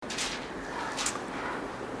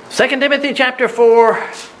2 Timothy chapter 4,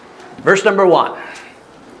 verse number 1.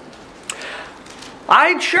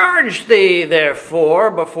 I charge thee,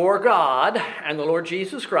 therefore, before God and the Lord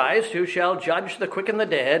Jesus Christ, who shall judge the quick and the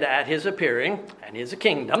dead at his appearing and his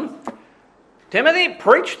kingdom. Timothy,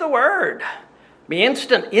 preach the word. Be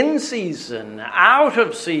instant in season, out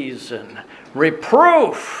of season.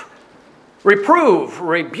 Reprove,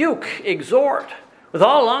 rebuke, exhort, with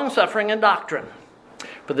all longsuffering and doctrine.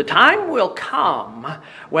 For the time will come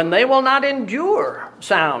when they will not endure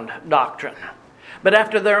sound doctrine, but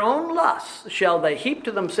after their own lusts shall they heap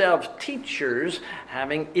to themselves teachers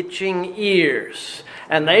having itching ears.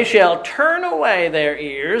 And they shall turn away their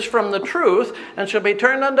ears from the truth, and shall be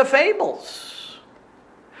turned unto fables.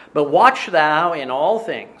 But watch thou in all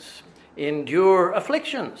things, endure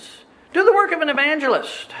afflictions, do the work of an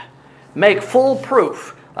evangelist, make full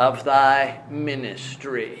proof of thy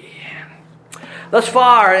ministry. Thus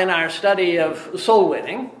far in our study of soul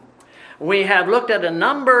winning, we have looked at a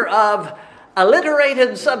number of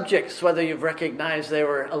alliterated subjects. Whether you've recognized they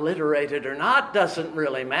were alliterated or not doesn't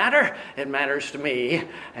really matter. It matters to me,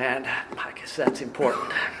 and I guess that's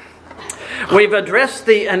important. We've addressed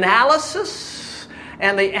the analysis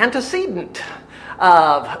and the antecedent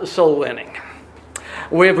of soul winning.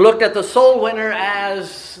 We've looked at the soul winner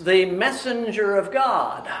as the messenger of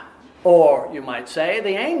God, or you might say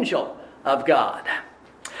the angel of God.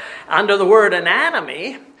 Under the word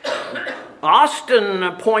anatomy,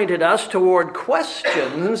 Austin pointed us toward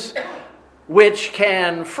questions which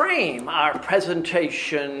can frame our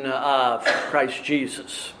presentation of Christ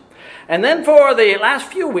Jesus. And then for the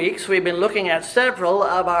last few weeks, we've been looking at several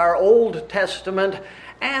of our Old Testament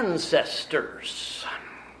ancestors.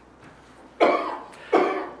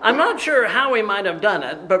 I'm not sure how we might have done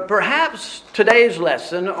it, but perhaps today's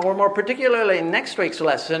lesson, or more particularly next week's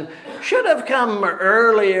lesson, should have come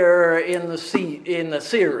earlier in the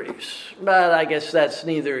series. But I guess that's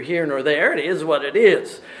neither here nor there. It is what it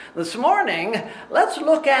is. This morning, let's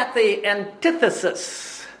look at the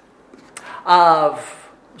antithesis of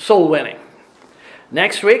soul winning.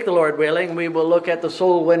 Next week, the Lord willing, we will look at the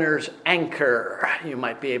soul winner's anchor. You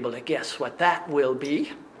might be able to guess what that will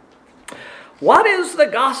be. What is the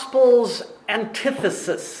gospel's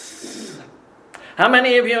antithesis? How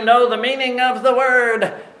many of you know the meaning of the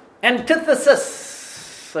word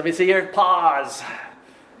antithesis? Let me see your pause.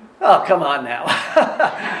 Oh, come on now.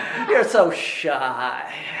 You're so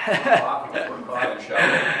shy.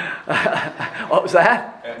 What was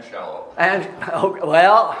that? And shallow.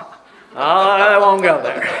 I won't go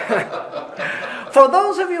there. For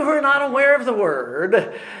those of you who are not aware of the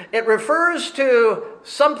word, it refers to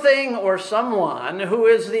something or someone who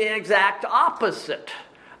is the exact opposite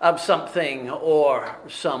of something or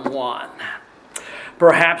someone.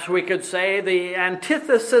 Perhaps we could say the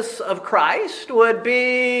antithesis of Christ would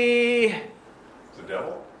be The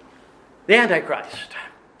devil? the Antichrist.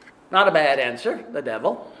 Not a bad answer, the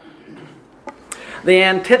devil. The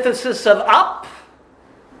antithesis of up,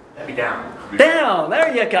 That'd be down. down,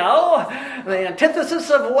 there you go. The antithesis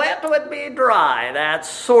of wet would be dry, that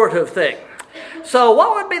sort of thing. So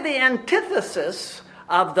what would be the antithesis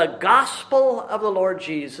of the gospel of the Lord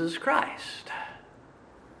Jesus Christ?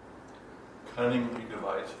 Cunningly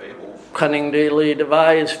devised fables. Cunningly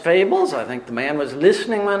devised fables. I think the man was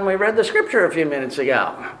listening when we read the scripture a few minutes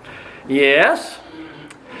ago. Yes.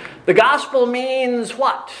 The gospel means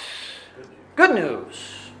what? Good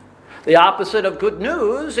news. The opposite of good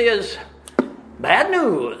news is bad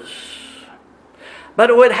news. But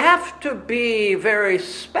it would have to be very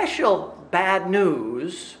special bad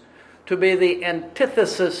news to be the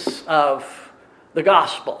antithesis of the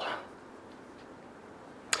gospel.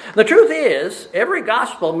 The truth is, every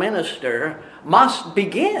gospel minister must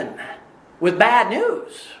begin with bad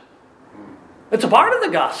news. It's a part of the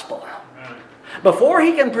gospel. Before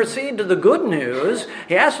he can proceed to the good news,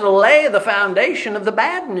 he has to lay the foundation of the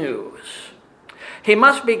bad news. He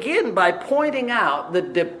must begin by pointing out the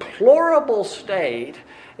deplorable state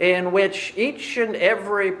in which each and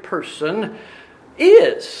every person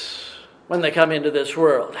is when they come into this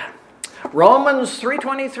world. Romans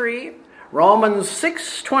 3:23, Romans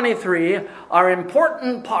 6:23 are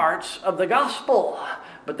important parts of the gospel,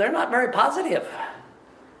 but they're not very positive.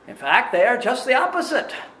 In fact, they are just the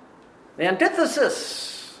opposite. The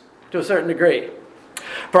antithesis, to a certain degree.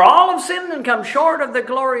 For all have sinned and come short of the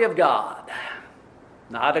glory of God.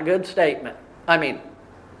 Not a good statement.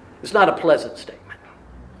 It's not a pleasant statement.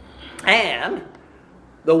 And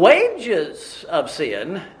the wages of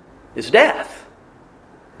sin is death.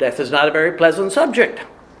 Death is not a very pleasant subject.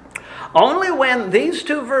 Only when these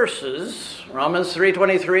two verses, Romans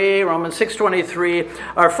 3:23, Romans 6:23,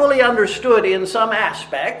 are fully understood in some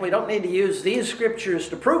aspect, we don't need to use these scriptures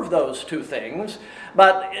to prove those two things,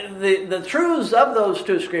 but the truths of those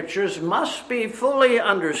two scriptures must be fully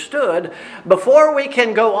understood before we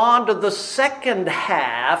can go on to the second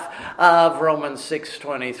half of Romans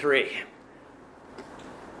 6:23.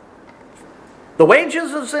 The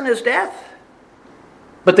wages of sin is death,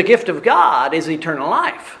 but the gift of God is eternal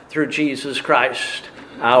life through Jesus Christ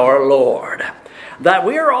our Lord. That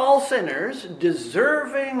we are all sinners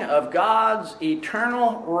deserving of God's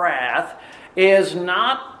eternal wrath is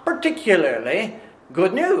not particularly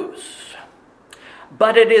good news.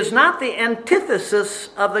 But it is not the antithesis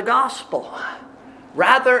of the gospel.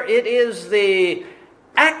 Rather, it is the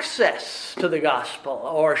access to the gospel,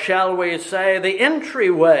 or shall we say, the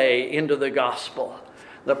entryway into the gospel.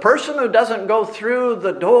 The person who doesn't go through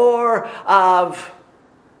the door of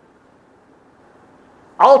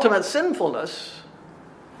ultimate sinfulness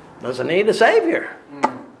doesn't need a Savior,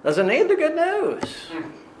 doesn't need the good news.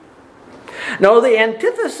 No, the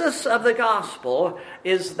antithesis of the gospel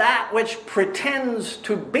is that which pretends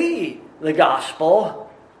to be the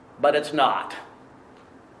gospel, but it's not.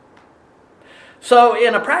 So,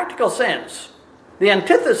 in a practical sense, the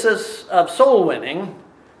antithesis of soul winning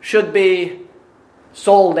should be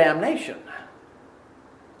soul damnation.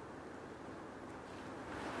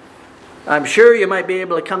 I'm sure you might be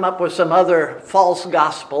able to come up with some other false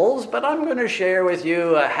gospels, but I'm going to share with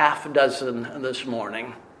you a half dozen this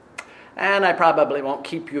morning. And I probably won't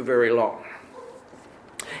keep you very long.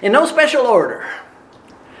 In no special order,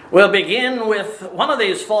 we'll begin with one of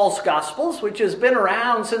these false gospels, which has been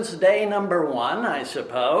around since day number 1, I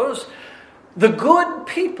suppose. The good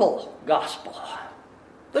people gospel.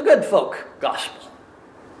 The good folk gospel.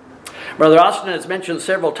 Brother Austin has mentioned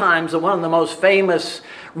several times that one of the most famous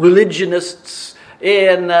religionists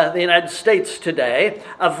in the United States today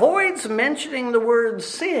avoids mentioning the word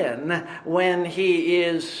sin when he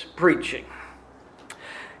is preaching.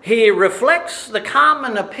 He reflects the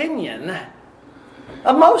common opinion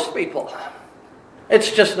of most people.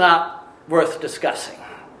 It's just not worth discussing.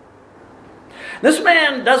 This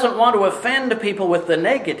man doesn't want to offend people with the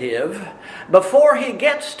negative before he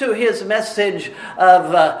gets to his message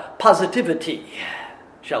of positivity,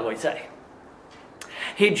 shall we say.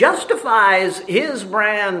 He justifies his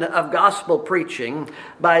brand of gospel preaching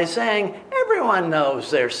by saying, everyone knows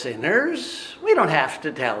they're sinners. We don't have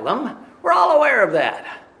to tell them. We're all aware of that.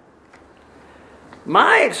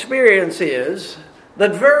 My experience is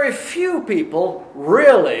that very few people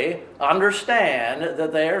really understand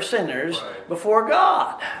that they are sinners before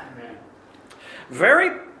God. Amen.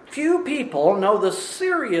 Very few people know the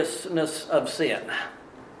seriousness of sin.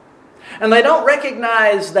 And they don't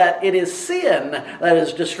recognize that it is sin that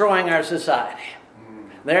is destroying our society,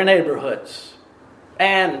 their neighborhoods,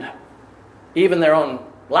 and even their own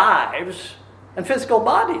lives and physical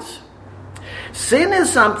bodies. Sin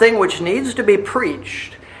is something which needs to be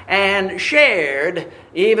preached and shared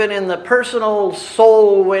even in the personal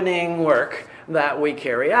soul-winning work that we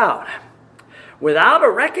carry out. Without a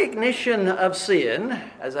recognition of sin,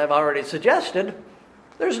 as I've already suggested,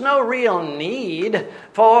 there's no real need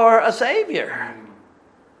for a Savior.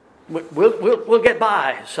 We'll get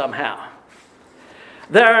by somehow.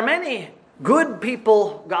 There are many good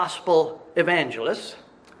people gospel evangelists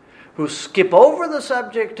who skip over the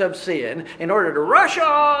subject of sin in order to rush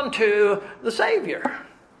on to the Savior,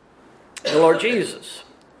 the Lord Jesus.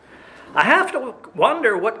 I have to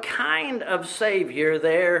wonder what kind of Savior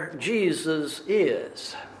their Jesus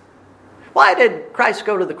is. Why did Christ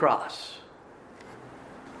go to the cross?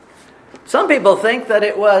 Some people think that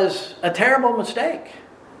it was a terrible mistake.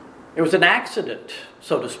 It was an accident,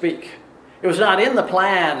 so to speak. It was not in the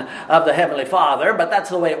plan of the Heavenly Father, but that's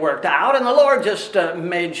the way it worked out, and the Lord just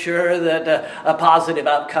made sure that a positive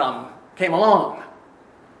outcome came along.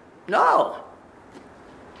 No.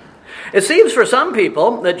 It seems for some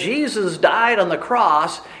people that Jesus died on the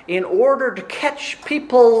cross in order to catch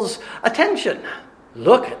people's attention.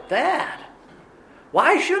 Look at that.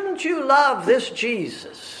 Why shouldn't you love this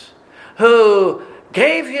Jesus who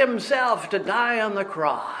gave himself to die on the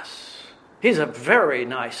cross? He's a very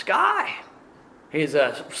nice guy. He's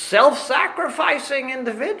a self-sacrificing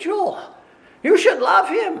individual. You should love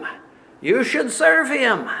him. You should serve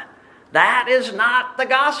him. That is not the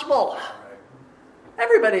gospel.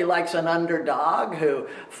 Everybody likes an underdog who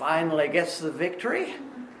finally gets the victory.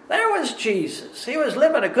 There was Jesus. He was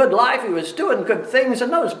living a good life. He was doing good things,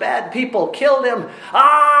 and those bad people killed him.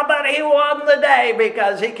 But he won the day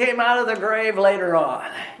because he came out of the grave later on.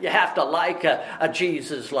 You have to like a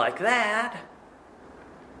Jesus like that.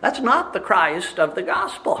 That's not the Christ of the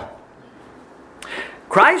gospel.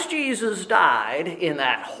 Christ Jesus died in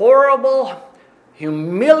that horrible,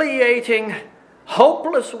 humiliating,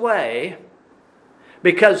 hopeless way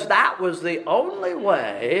because that was the only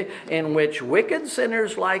way in which wicked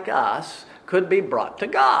sinners like us could be brought to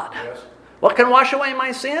God. Yes. What can wash away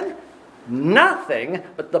my sin? Nothing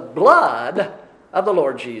but the blood of the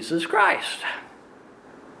Lord Jesus Christ.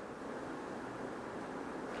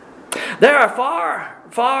 There are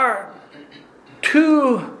far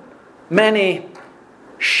too many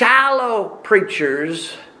shallow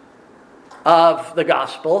preachers of the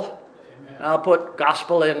gospel. I'll put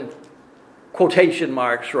gospel in quotation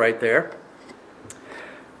marks right there.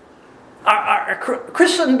 Our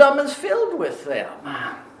Christendom is filled with them.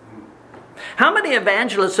 How many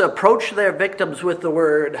evangelists approach their victims with the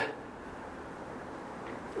word,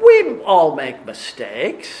 we all make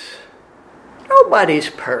mistakes. Nobody's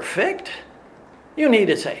perfect. You need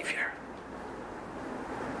a Savior.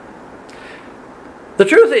 The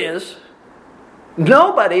truth is,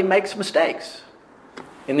 nobody makes mistakes.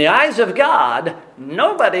 In the eyes of God,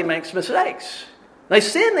 nobody makes mistakes. They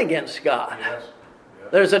sin against God. Yes.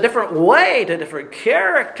 There's a different weight, a different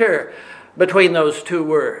character between those two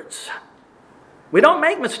words. We don't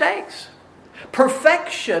make mistakes.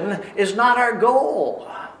 Perfection is not our goal.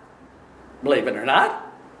 Believe it or not.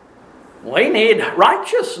 We need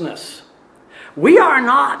righteousness. We are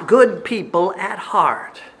not good people at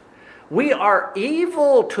heart. We are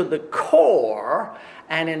evil to the core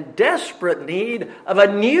and in desperate need of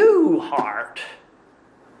a new heart.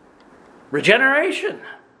 Regeneration.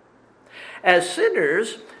 As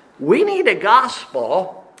sinners, we need a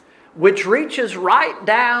gospel which reaches right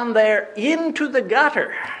down there into the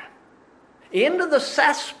gutter, into the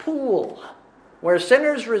cesspool where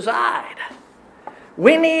sinners reside.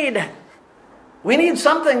 We need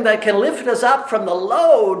something that can lift us up from the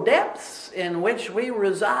low depths in which we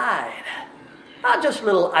reside. Not just a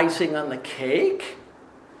little icing on the cake.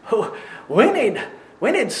 We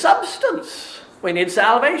need substance. We need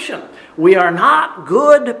salvation. We are not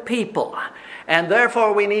good people, and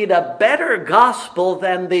therefore we need a better gospel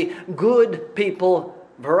than the good people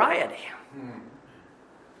variety.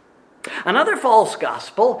 Another false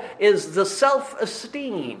gospel is the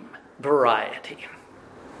self-esteem variety.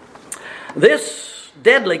 This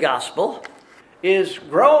deadly gospel is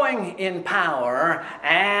growing in power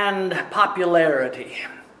and popularity.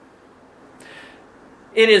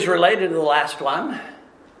 It is related to the last one.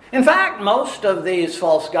 In fact, most of these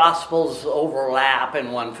false gospels overlap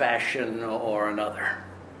in one fashion or another.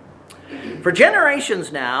 For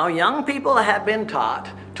generations now, young people have been taught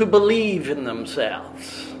to believe in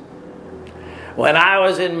themselves. When I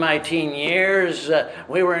was in my teen years,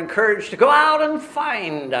 we were encouraged to go out and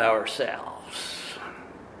find ourselves.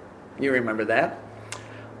 You remember that?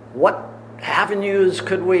 What avenues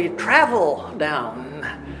could we travel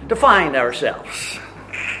down to find ourselves?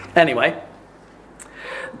 Anyway,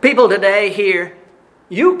 people today hear,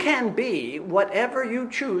 you can be whatever you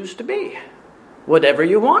choose to be, whatever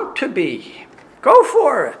you want to be. Go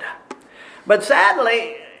for it. But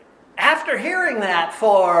sadly, after hearing that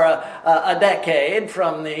for a decade,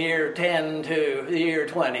 from the year 10 to the year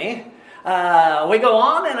 20, we go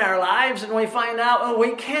on in our lives and we find out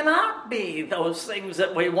we cannot be those things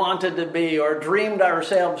that we wanted to be or dreamed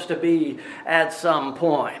ourselves to be at some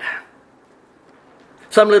point.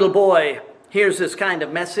 Some little boy hears this kind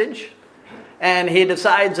of message, and he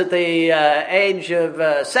decides at the age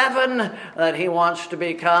of 7 that he wants to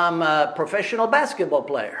become a professional basketball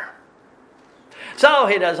player. So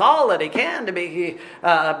he does all that he can to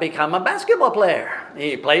become a basketball player.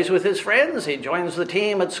 He plays with his friends, he joins the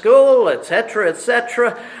team at school, etc.,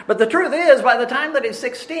 etc. But the truth is, by the time that he's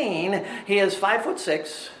 16, he is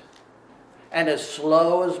 5'6" and as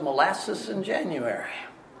slow as molasses in January.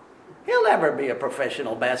 He'll never be a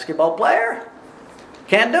professional basketball player.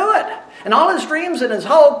 Can't do it. And all his dreams and his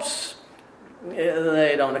hopes,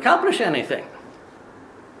 they don't accomplish anything.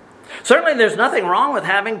 Certainly there's nothing wrong with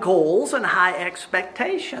having goals and high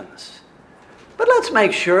expectations. But let's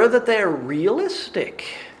make sure that they're realistic.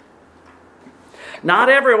 Not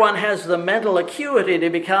everyone has the mental acuity to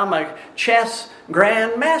become a chess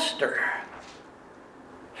grandmaster.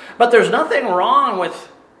 But there's nothing wrong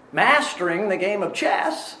with mastering the game of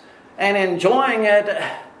chess and enjoying it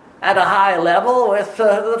at a high level with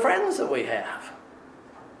the friends that we have.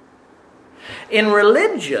 In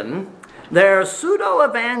religion, there are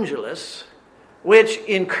pseudo-evangelists which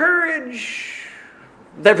encourage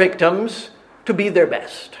their victims to be their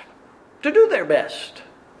best, to do their best.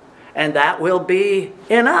 And that will be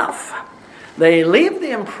enough. They leave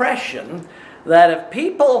the impression that if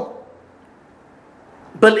people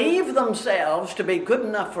believe themselves to be good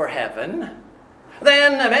enough for heaven,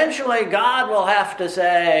 then eventually God will have to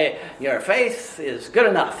say, your faith is good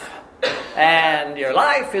enough, and your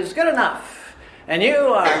life is good enough, and you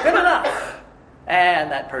are good enough,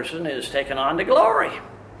 and that person is taken on to glory.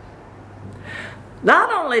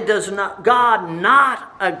 Not only does God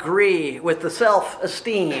not agree with the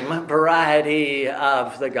self-esteem variety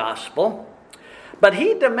of the gospel, but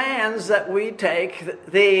he demands that we take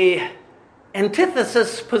the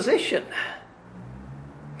antithesis position.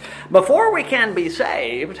 Before we can be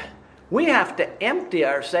saved, we have to empty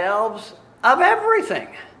ourselves of everything.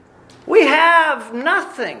 We have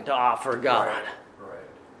nothing to offer God. Right.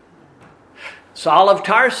 Saul of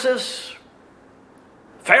Tarsus,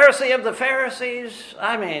 Pharisee of the Pharisees,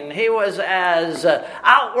 he was as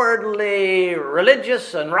outwardly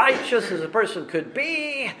religious and righteous as a person could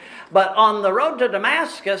be, but on the road to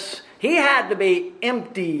Damascus, he had to be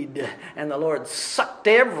emptied, and the Lord sucked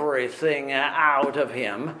everything out of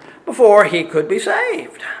him before he could be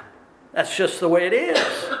saved. That's just the way it is.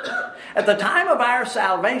 At the time of our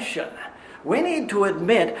salvation, we need to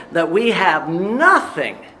admit that we have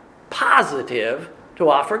nothing positive to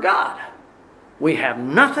offer God. We have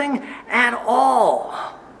nothing at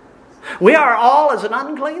all. We are all as an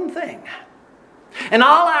unclean thing. And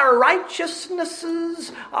all our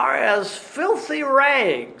righteousnesses are as filthy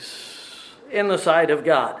rags in the sight of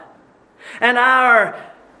God. And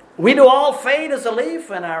we do all fade as a leaf,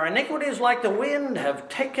 and our iniquities like the wind have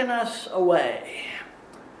taken us away.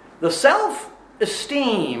 The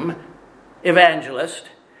self-esteem evangelist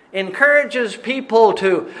encourages people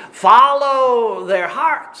to follow their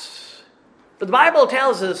hearts. But the Bible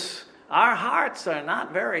tells us our hearts are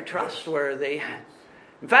not very trustworthy.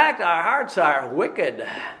 In fact, our hearts are wicked.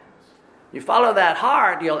 You follow that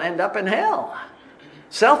heart, you'll end up in hell.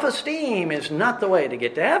 Self-esteem is not the way to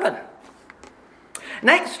get to heaven.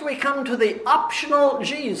 Next, we come to the optional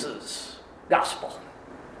Jesus gospel.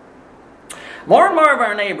 More and more of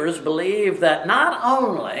our neighbors believe that not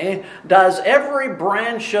only does every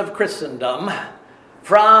branch of Christendom,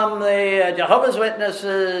 from the Jehovah's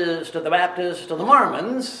Witnesses to the Baptists to the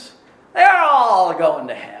Mormons, they're all going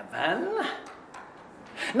to heaven.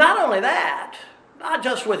 Not only that, not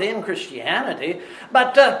just within Christianity,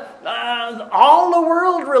 but all the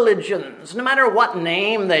world religions, no matter what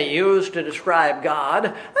name they use to describe God,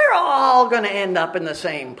 they're all going to end up in the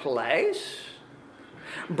same place.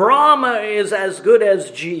 Brahma is as good as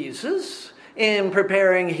Jesus in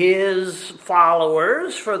preparing his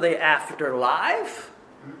followers for the afterlife.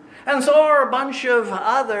 And so are a bunch of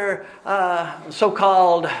other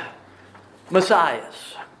so-called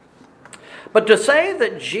messiahs. But to say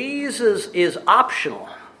that Jesus is optional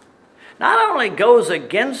not only goes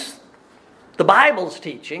against the Bible's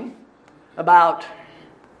teaching about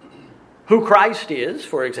who Christ is,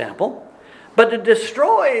 for example, but it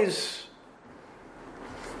destroys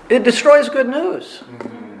good news.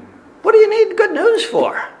 What do you need good news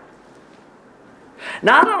for?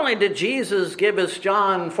 Not only did Jesus give us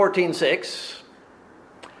John 14:6,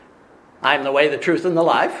 I am the way, the truth, and the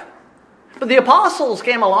life, but the apostles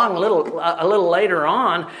came along a little later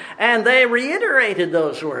on, and they reiterated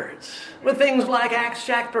those words with things like Acts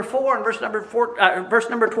chapter 4 and verse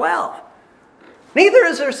number 12. Neither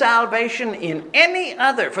is there salvation in any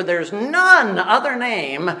other, for there's none other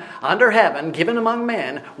name under heaven given among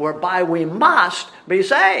men whereby we must be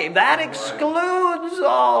saved. That excludes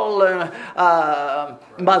all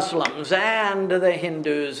Muslims and the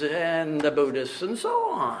Hindus and the Buddhists and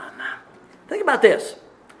so on. Think about this.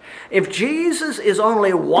 If Jesus is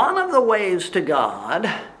only one of the ways to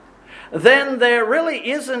God, then there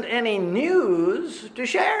really isn't any news to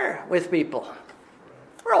share with people.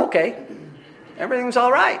 We're okay. Everything's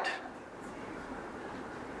all right.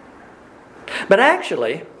 But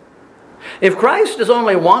actually, if Christ is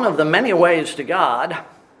only one of the many ways to God,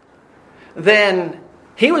 then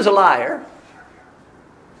he was a liar,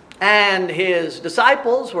 and his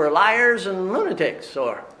disciples were liars and lunatics,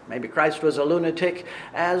 or maybe Christ was a lunatic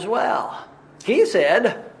as well. He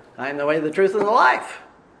said, I am the way, the truth, and the life.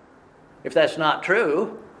 If that's not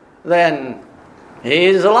true, then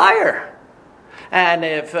he's a liar. And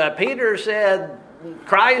if Peter said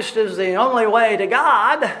Christ is the only way to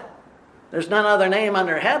God, there's none other name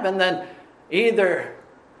under heaven, then either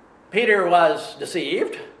Peter was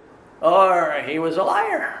deceived or he was a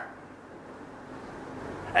liar.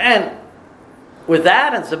 And with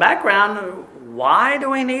that as the background, why do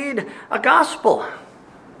we need a gospel?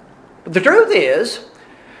 But the truth is,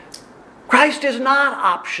 Christ is not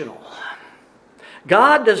optional.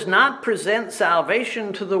 God does not present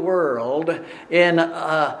salvation to the world in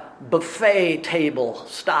a buffet table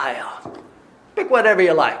style. Pick whatever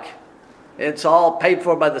you like. It's all paid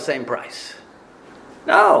for by the same price.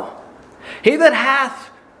 No. He that hath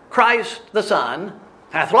Christ the Son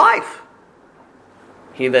hath life.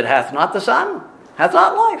 He that hath not the Son hath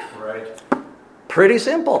not life. Right. Pretty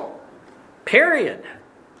simple. Period.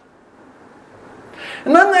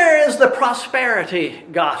 And then there is the prosperity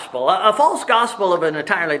gospel, a false gospel of an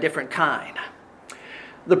entirely different kind.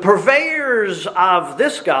 The purveyors of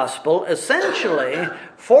this gospel essentially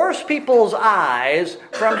force people's eyes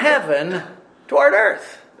from heaven toward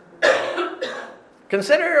earth.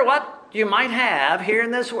 Consider what you might have here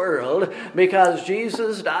in this world because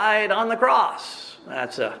Jesus died on the cross.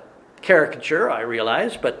 That's a caricature, I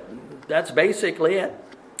realize, but that's basically it.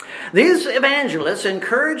 These evangelists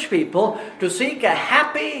encourage people to seek a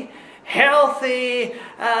happy, healthy,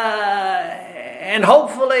 and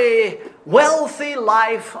hopefully wealthy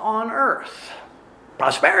life on earth.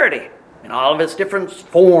 Prosperity in all of its different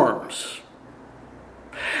forms.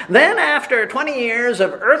 Then after 20 years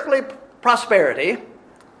of earthly prosperity,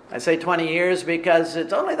 I say 20 years because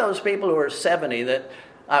it's only those people who are 70 that,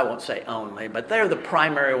 I won't say only, but they're the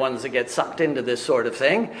primary ones that get sucked into this sort of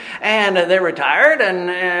thing. And they're retired,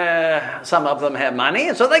 and some of them have money,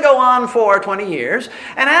 and so they go on for 20 years.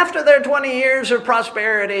 And after their 20 years of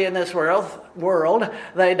prosperity in this world,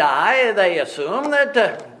 they die. They assume that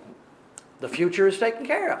the future is taken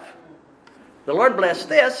care of. The Lord blessed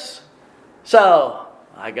this, so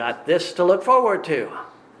I got this to look forward to.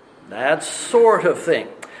 That sort of thing.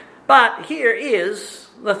 But here is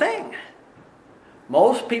the thing.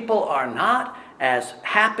 Most people are not as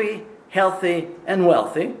happy, healthy, and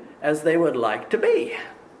wealthy as they would like to be.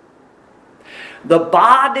 The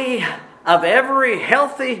body of every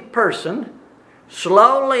healthy person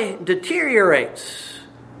slowly deteriorates.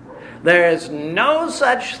 There is no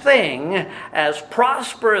such thing as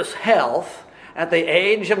prosperous health at the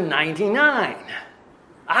age of 99.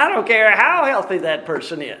 I don't care how healthy that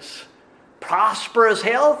person is. Prosperous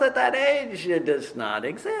health at that age, it does not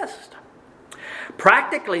exist.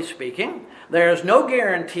 Practically speaking, there's no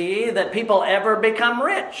guarantee that people ever become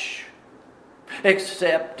rich,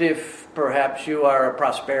 except if perhaps you are a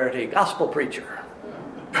prosperity gospel preacher.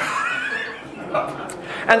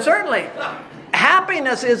 And certainly,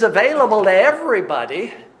 happiness is available to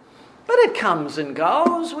everybody, but it comes and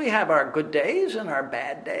goes. We have our good days and our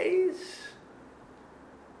bad days.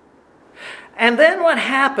 And then what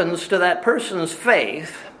happens to that person's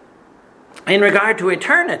faith in regard to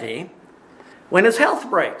eternity when his health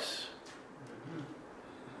breaks?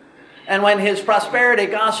 And when his prosperity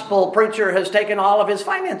gospel preacher has taken all of his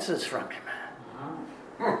finances from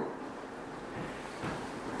him?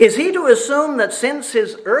 Is he to assume that since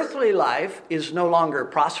his earthly life is no longer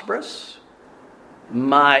prosperous,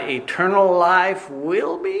 my eternal life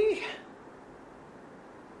will be?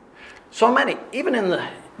 So many, even in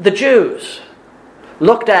the Jews,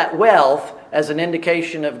 looked at wealth as an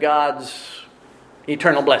indication of God's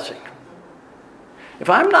eternal blessing. If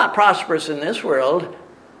I'm not prosperous in this world,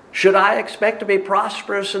 should I expect to be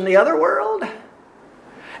prosperous in the other world?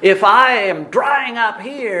 If I am drying up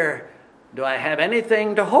here, do I have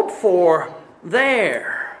anything to hope for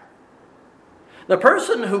there? The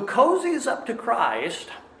person who cozies up to Christ,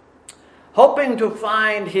 hoping to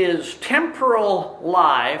find his temporal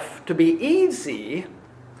life to be easy,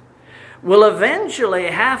 will eventually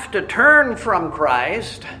have to turn from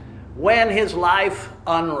Christ when his life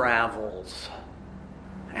unravels.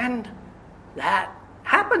 And that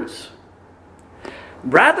happens.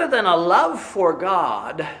 Rather than a love for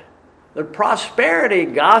God, the prosperity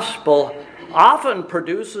gospel often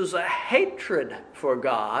produces a hatred for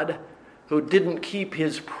God who didn't keep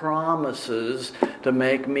his promises to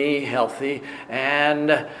make me healthy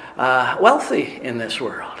and wealthy in this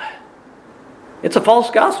world. It's a false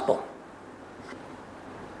gospel.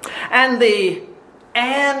 And the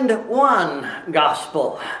and one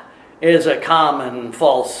gospel is a common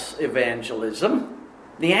false evangelism.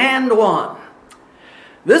 The and one.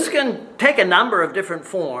 This can take a number of different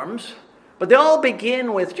forms, but they all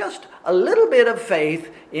begin with just a little bit of faith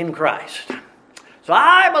in Christ. So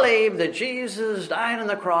I believe that Jesus died on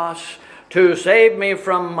the cross to save me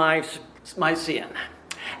from my sin.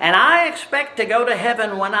 And I expect to go to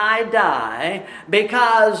heaven when I die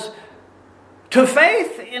because to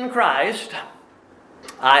faith in Christ,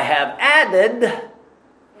 I have added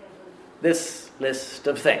this list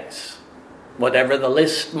of things, whatever the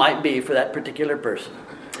list might be for that particular person.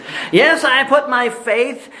 Yes, I put my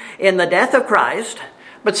faith in the death of Christ,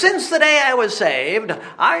 but since the day I was saved,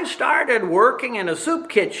 I started working in a soup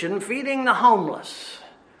kitchen feeding the homeless,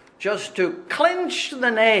 just to clinch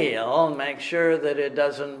the nail and make sure that it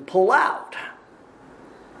doesn't pull out.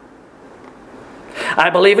 I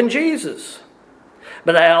believe in Jesus,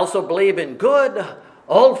 but I also believe in good,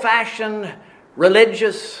 old-fashioned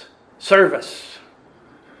religious service.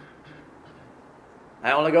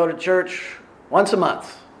 I only go to church once a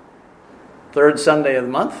month, third Sunday of the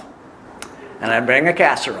month, and I bring a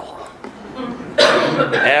casserole.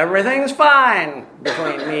 Everything's fine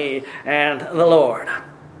between me and the Lord.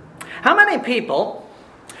 How many people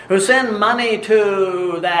who send money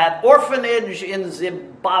to that orphanage in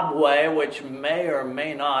Zimbabwe, which may or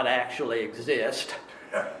may not actually exist,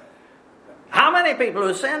 how many people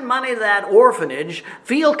who send money to that orphanage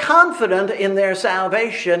feel confident in their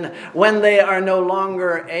salvation when they are no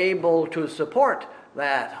longer able to support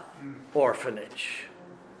that orphanage?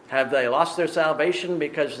 Have they lost their salvation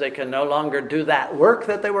because they can no longer do that work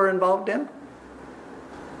that they were involved in?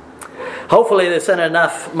 Hopefully they send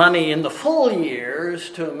enough money in the full years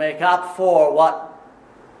to make up for what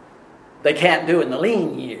they can't do in the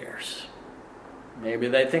lean years. Maybe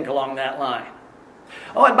they think along that line.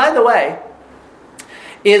 Oh, and by the way,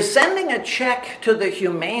 is sending a check to the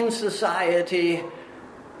Humane Society,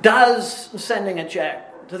 does sending a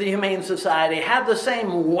check to the Humane Society have the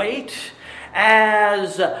same weight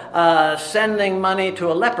as sending money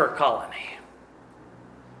to a leper colony?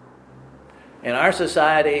 In our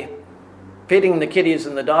society, feeding the kitties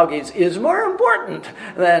and the doggies is more important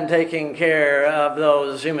than taking care of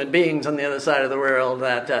those human beings on the other side of the world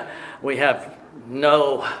that we have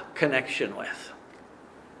no connection with.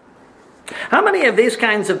 How many of these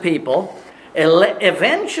kinds of people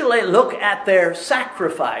eventually look at their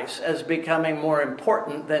sacrifice as becoming more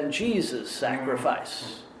important than Jesus'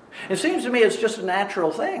 sacrifice? It seems to me it's just a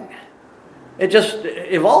natural thing. It just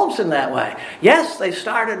evolves in that way. Yes, they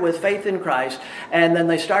started with faith in Christ, and then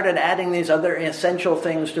they started adding these other essential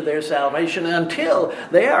things to their salvation until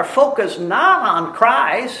they are focused not on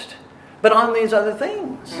Christ, but on these other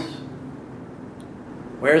things.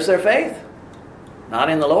 Where's their faith? Not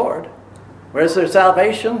in the Lord. Where's their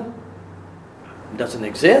salvation? It doesn't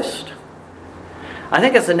exist. I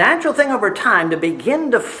think it's a natural thing over time to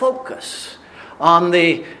begin to focus on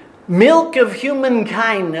the milk of human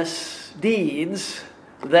kindness deeds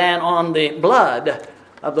than on the blood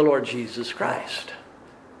of the Lord Jesus Christ.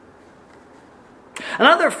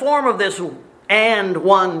 Another form of this and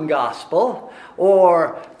one gospel,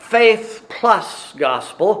 or faith plus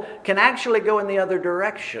gospel, can actually go in the other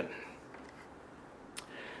direction.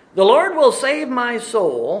 The Lord will save my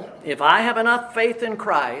soul if I have enough faith in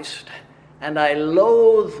Christ and I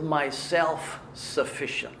loathe myself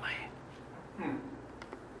sufficiently.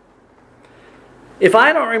 If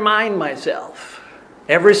I don't remind myself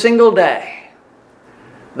every single day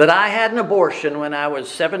that I had an abortion when I was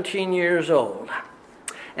 17 years old,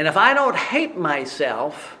 and if I don't hate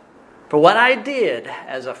myself for what I did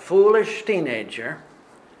as a foolish teenager,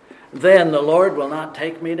 then the Lord will not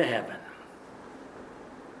take me to heaven.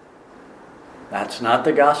 That's not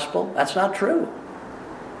the gospel. That's not true.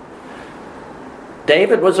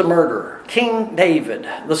 David was a murderer. King David,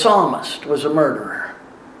 the psalmist, was a murderer.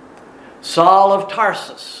 Saul of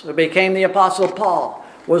Tarsus, who became the Apostle Paul,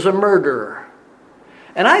 was a murderer.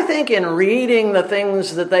 And I think in reading the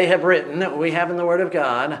things that they have written, that we have in the Word of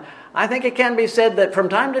God, I think it can be said that from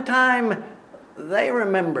time to time they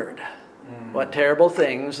remembered what terrible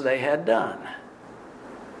things they had done.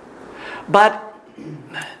 But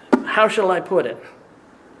how shall I put it?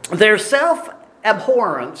 Their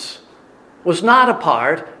self-abhorrence was not a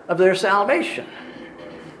part of their salvation.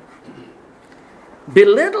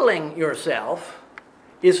 Belittling yourself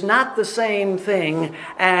is not the same thing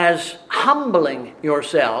as humbling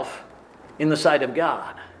yourself in the sight of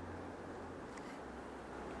God.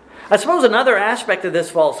 I suppose another aspect of this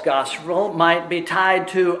false gospel might be tied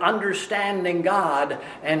to understanding God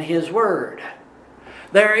and His Word.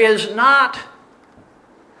 There is not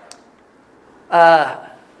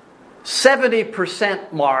a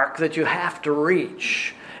 70% mark that you have to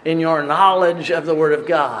reach in your knowledge of the Word of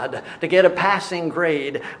God to get a passing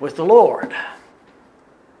grade with the Lord.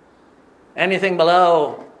 Anything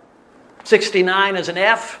below 69 is an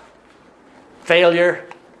F, failure,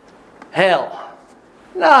 hell.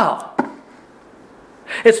 No.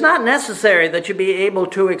 It's not necessary that you be able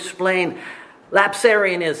to explain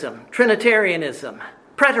Lapsarianism, Trinitarianism,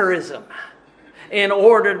 Preterism in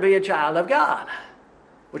order to be a child of God.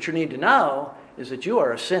 What you need to know is that you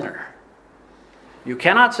are a sinner. You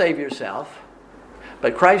cannot save yourself,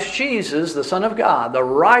 but Christ Jesus, the Son of God, the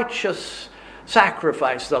righteous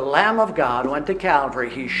sacrifice, the Lamb of God, went to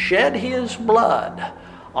Calvary. He shed His blood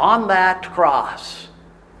on that cross.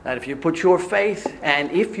 That if you put your faith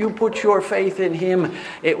in Him,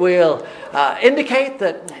 it will indicate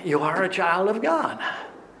that you are a child of God.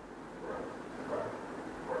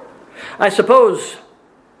 I suppose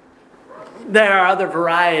there are other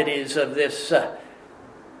varieties of this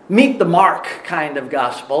meet the mark kind of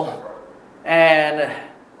gospel. And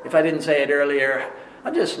if I didn't say it earlier,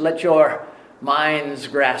 I'll just let your minds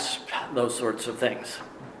grasp those sorts of things.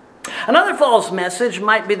 Another false message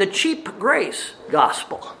might be the cheap grace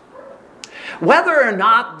gospel. Whether or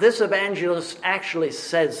not this evangelist actually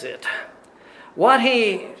says it, what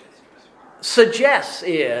he suggests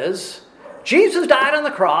is Jesus died on the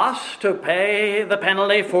cross to pay the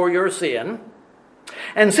penalty for your sin.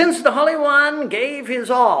 And since the Holy One gave his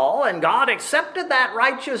all and God accepted that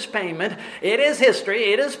righteous payment, it is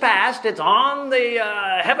history, it is past, it's on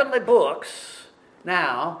the heavenly books.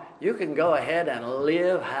 Now, you can go ahead and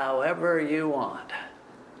live however you want.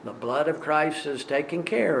 The blood of Christ is taking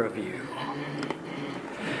care of you.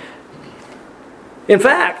 In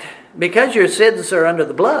fact, because your sins are under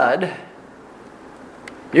the blood,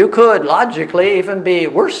 you could logically even be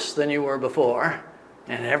worse than you were before,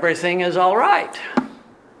 and everything is all right.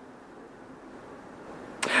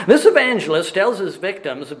 This evangelist tells his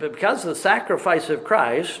victims that because of the sacrifice of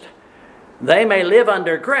Christ, they may live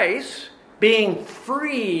under grace, being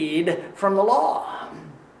freed from the law.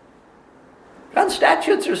 God's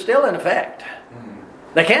statutes are still in effect.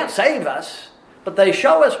 They can't save us, but they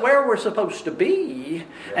show us where we're supposed to be.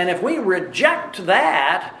 And if we reject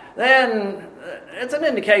that, then it's an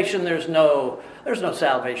indication there's no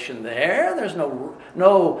salvation there. There's no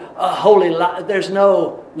holy life. There's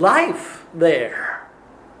no life there.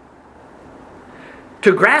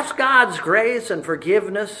 To grasp God's grace and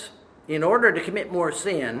forgiveness in order to commit more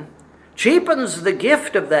sin cheapens the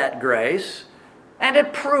gift of that grace, and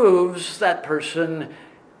it proves that person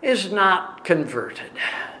is not converted,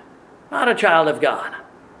 not a child of God.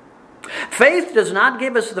 Faith does not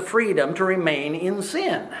give us the freedom to remain in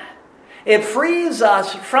sin. It frees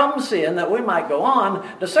us from sin that we might go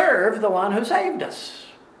on to serve the one who saved us.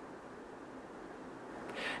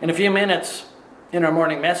 In a few minutes in our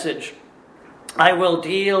morning message, I will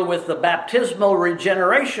deal with the baptismal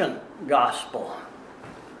regeneration gospel.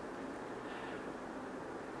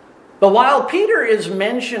 But while Peter is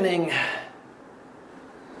mentioning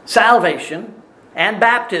salvation and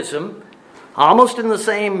baptism almost in the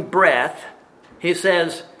same breath, he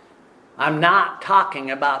says, I'm not talking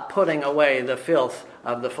about putting away the filth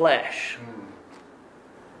of the flesh.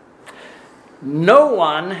 No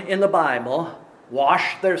one in the Bible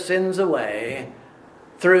washed their sins away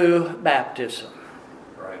through baptism.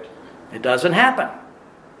 Right. It doesn't happen.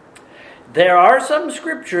 There are some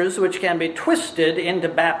scriptures which can be twisted into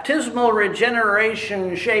baptismal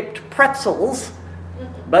regeneration-shaped pretzels,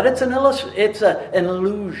 but it's an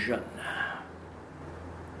illusion.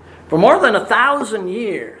 For more than 1,000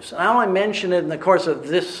 years, I only mention it in the course of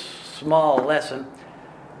this small lesson,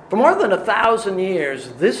 for more than 1,000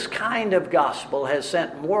 years, this kind of gospel has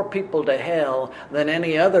sent more people to hell than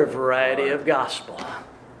any other variety of gospel.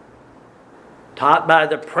 Taught by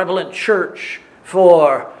the prevalent church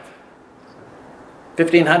for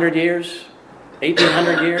 1,500 years,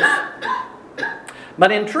 1,800 years.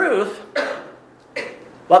 But in truth,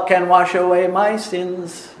 what can wash away my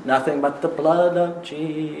sins? Nothing but the blood of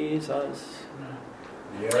Jesus.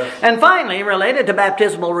 Yes. And finally, related to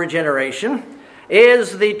baptismal regeneration,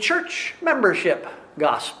 is the church membership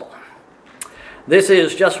gospel. This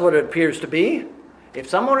is just what it appears to be. If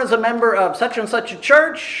someone is a member of such and such a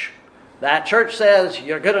church, that church says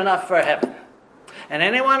you're good enough for heaven. And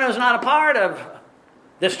anyone who's not a part of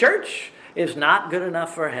this church is not good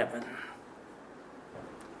enough for heaven.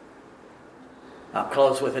 I'll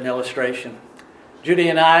close with an illustration. Judy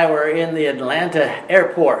and I were in the Atlanta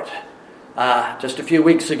airport just a few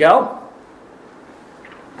weeks ago.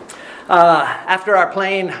 After our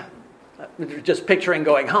plane, just picturing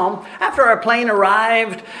going home, after our plane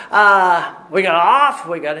arrived, we got off,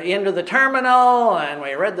 we got into the terminal, and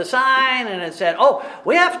we read the sign, and it said,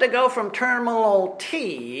 we have to go from Terminal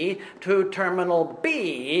T to Terminal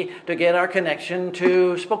B to get our connection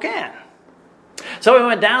to Spokane. So we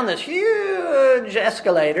went down this huge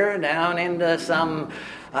escalator down into some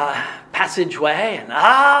passageway and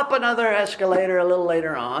up another escalator a little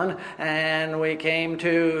later on, and we came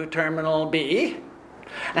to Terminal B.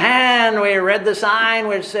 And we read the sign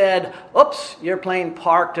which said, oops, your plane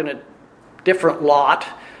parked in a different lot.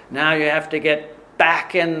 Now you have to get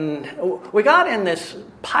back in. We got in this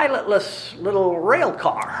pilotless little rail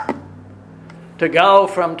car to go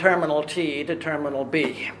from Terminal T to Terminal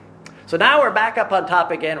B. So now we're back up on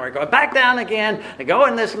top again. We're going back down again to go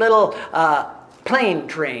in this little plane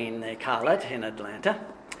train, they call it in Atlanta,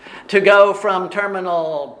 to go from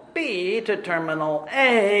Terminal B to Terminal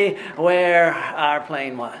A, where our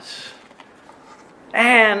plane was.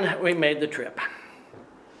 And we made the trip.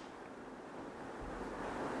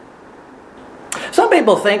 Some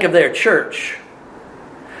people think of their church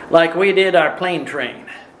like we did our plane train.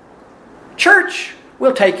 Church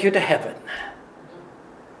will take you to heaven.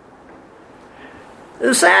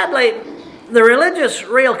 Sadly, the religious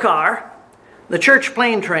rail car, the church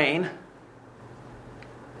plane train,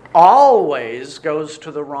 always goes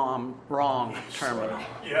to the wrong terminal.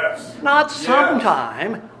 Yes. Not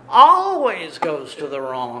sometime, always goes to the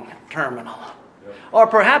wrong terminal. Or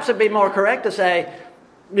perhaps it'd be more correct to say,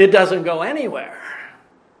 it doesn't go anywhere.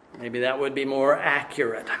 Maybe that would be more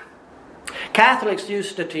accurate. Catholics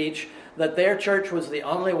used to teach that their church was the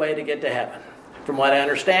only way to get to heaven. From what I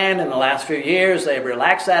understand, in the last few years, they've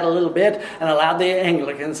relaxed that a little bit and allowed the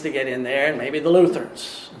Anglicans to get in there, and maybe the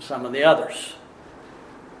Lutherans and some of the others.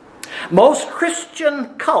 Most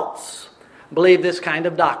Christian cults believe this kind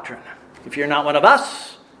of doctrine. If you're not one of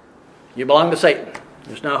us, you belong to Satan.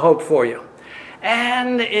 There's no hope for you.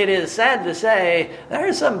 And it is sad to say, there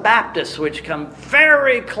are some Baptists which come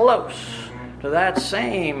very close to that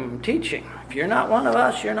same teaching. If you're not one of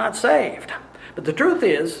us, you're not saved. But the truth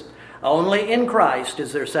is, only in Christ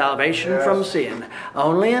is there salvation from sin.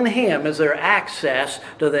 Only in Him is there access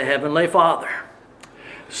to the Heavenly Father.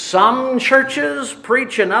 Some churches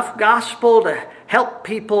preach enough gospel to help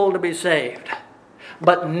people to be saved.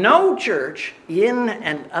 But no church in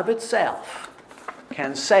and of itself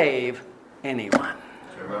can save anyone.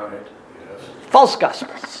 Right. Yes. False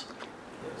gospels.